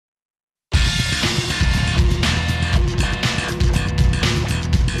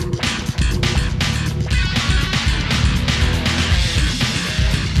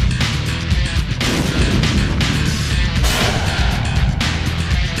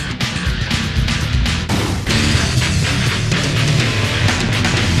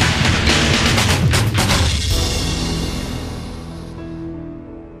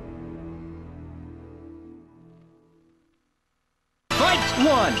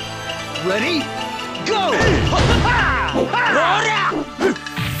Ready? Go!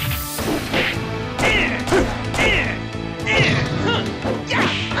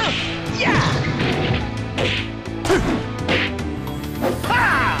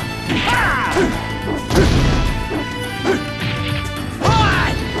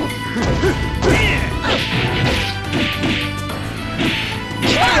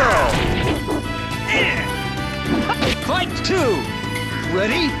 Fight 2!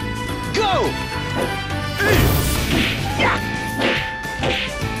 Ready? Go!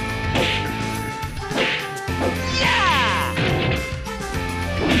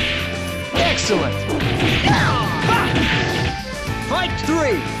 Excellent! Fight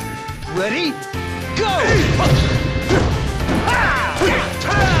 3! Ready? Go!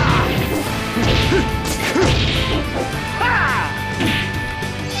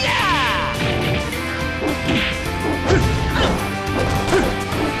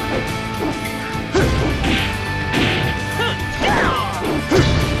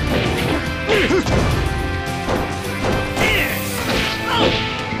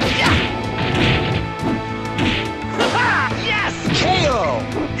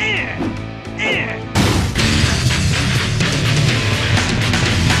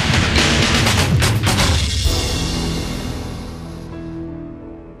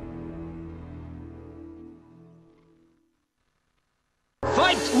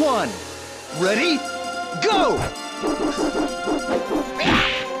 Fight 1! Ready? Go!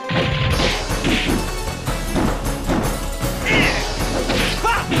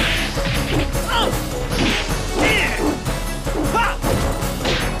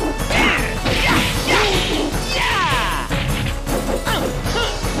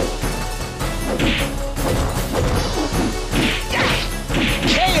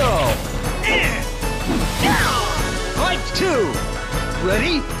 Fight 2!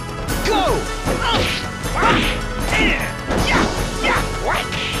 Ready? Go!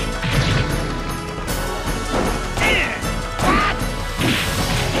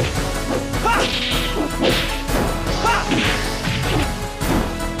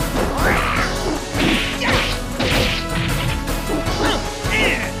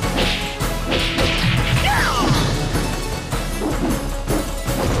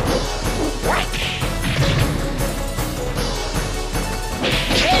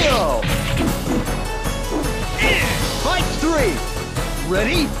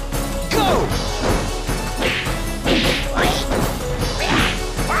 Ready? Go!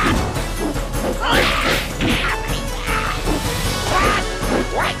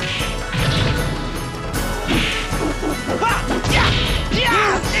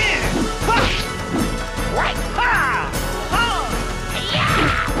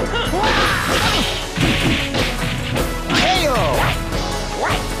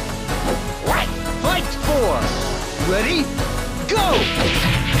 Fight 4! Ready? Go!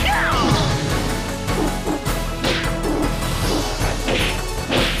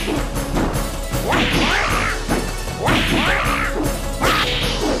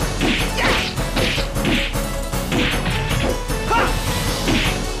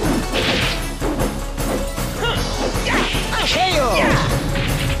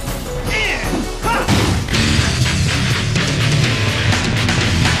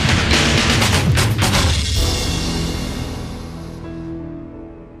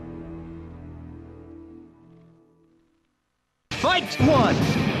 Fight 1!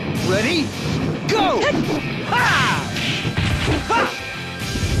 Ready? Go! Ha! Ha!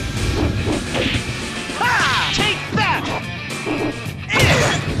 Ha! Take that!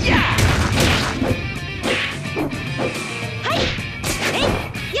 Yeah!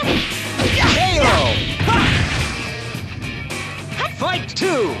 KO! Fight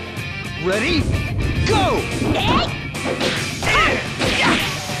 2! Ready? Go!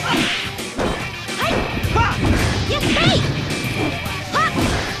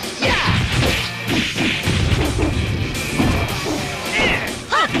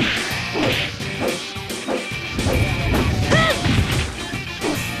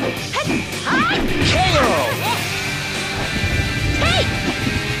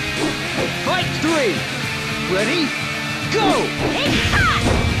 Fight 3! Ready? Go!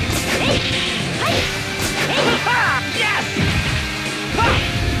 Yes!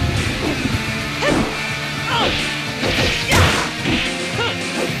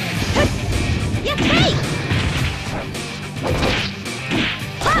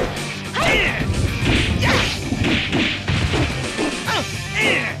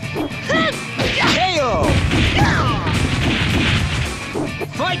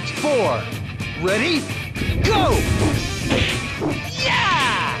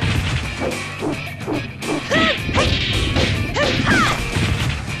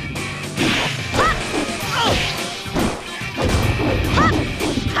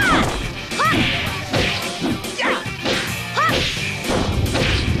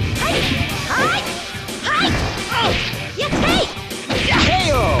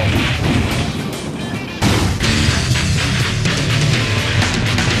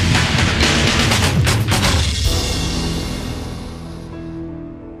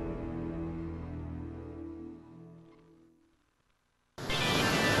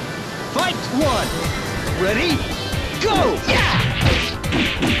 one. Ready? Go! Yeah!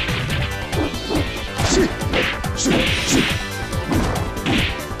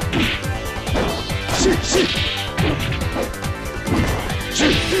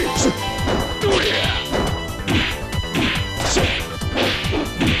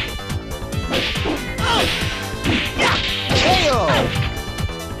 KO!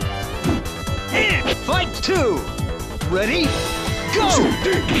 Fight two. Ready? Go!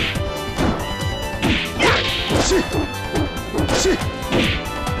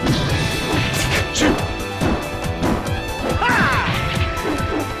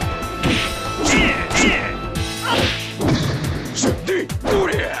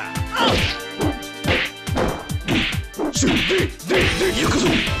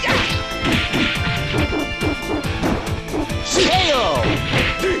 KO!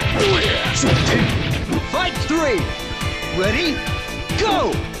 Fight three. Ready?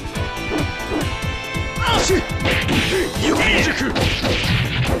 Go!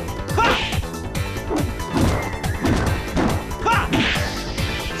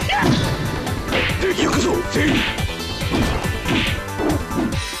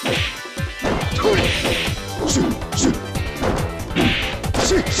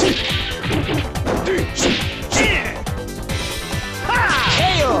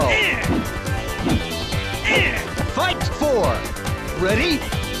 KO! Fight four. Ready?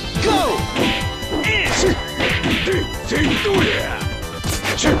 Go!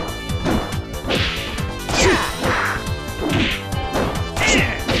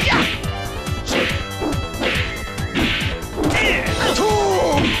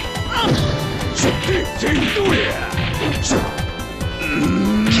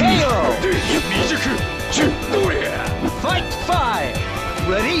 KO! Fight five.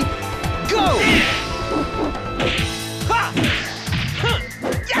 Ready? Go! Ha! Huh!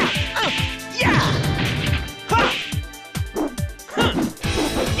 Yeah! Yeah! Ha! Huh!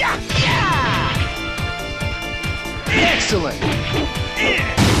 Yeah! Yeah! Excellent!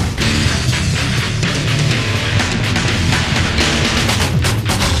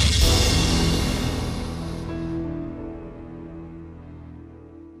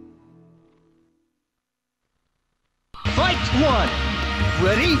 Fight one.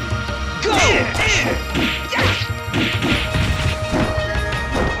 Ready? Go!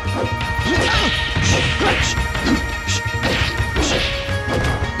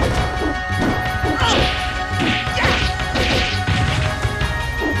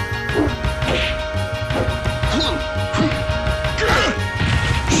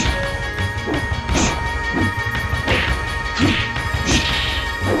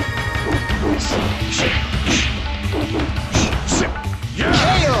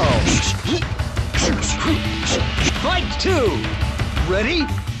 Fight two. Ready?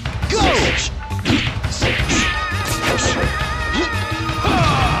 Go!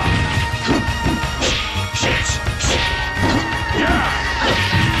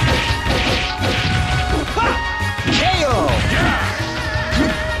 KO!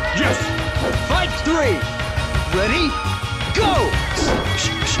 Yes! Fight three. Ready? Go!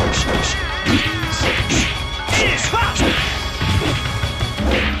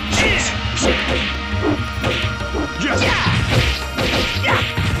 Yes!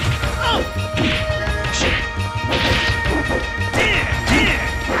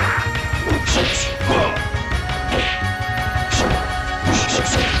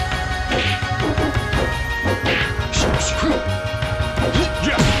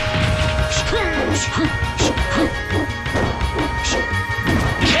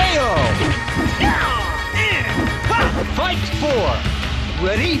 KO! Fight four.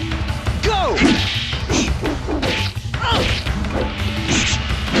 Ready? Go!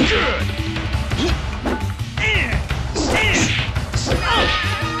 Good!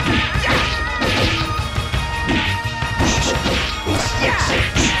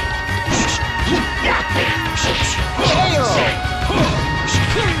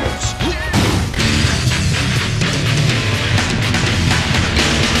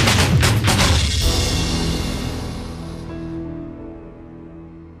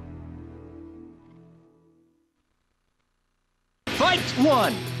 Fight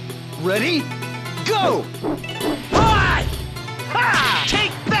one. Ready? Go! Hi! Ha!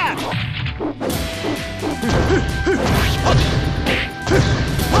 Take that!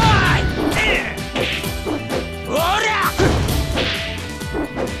 Hi! Ora!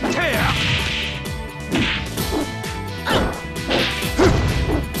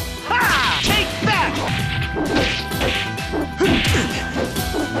 Ha! Take that!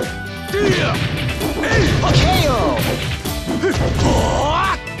 KO!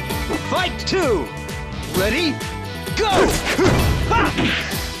 Fight Ready? Go! Ha!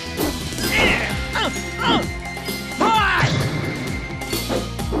 Fight!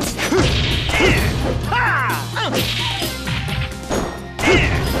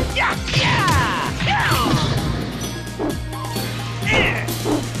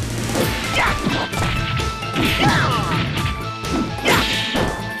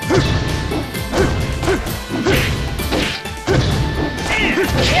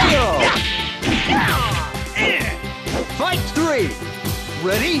 Fight 3.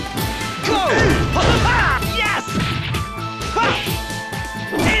 Ready? Go! Yes!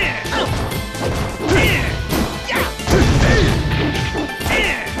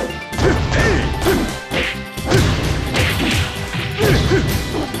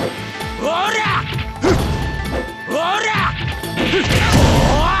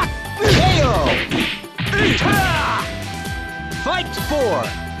 Fight 4.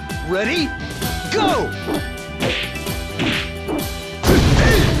 Ready? Go!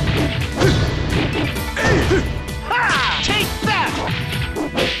 Ha! Take that!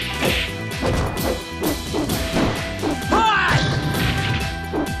 Hi!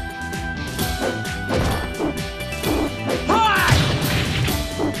 Hi!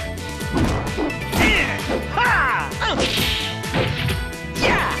 Ha!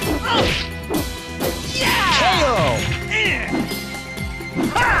 Yeah! Yeah! KO!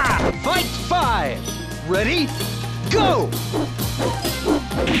 Ha! Fight 5. Ready? Go!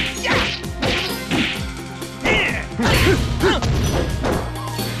 Yeah!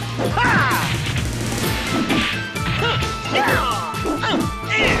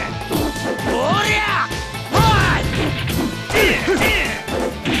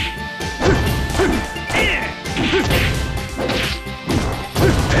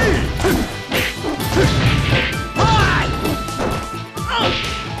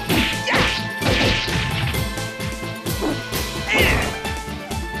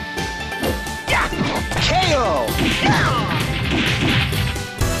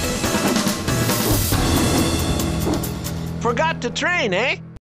 Forgot to train, eh?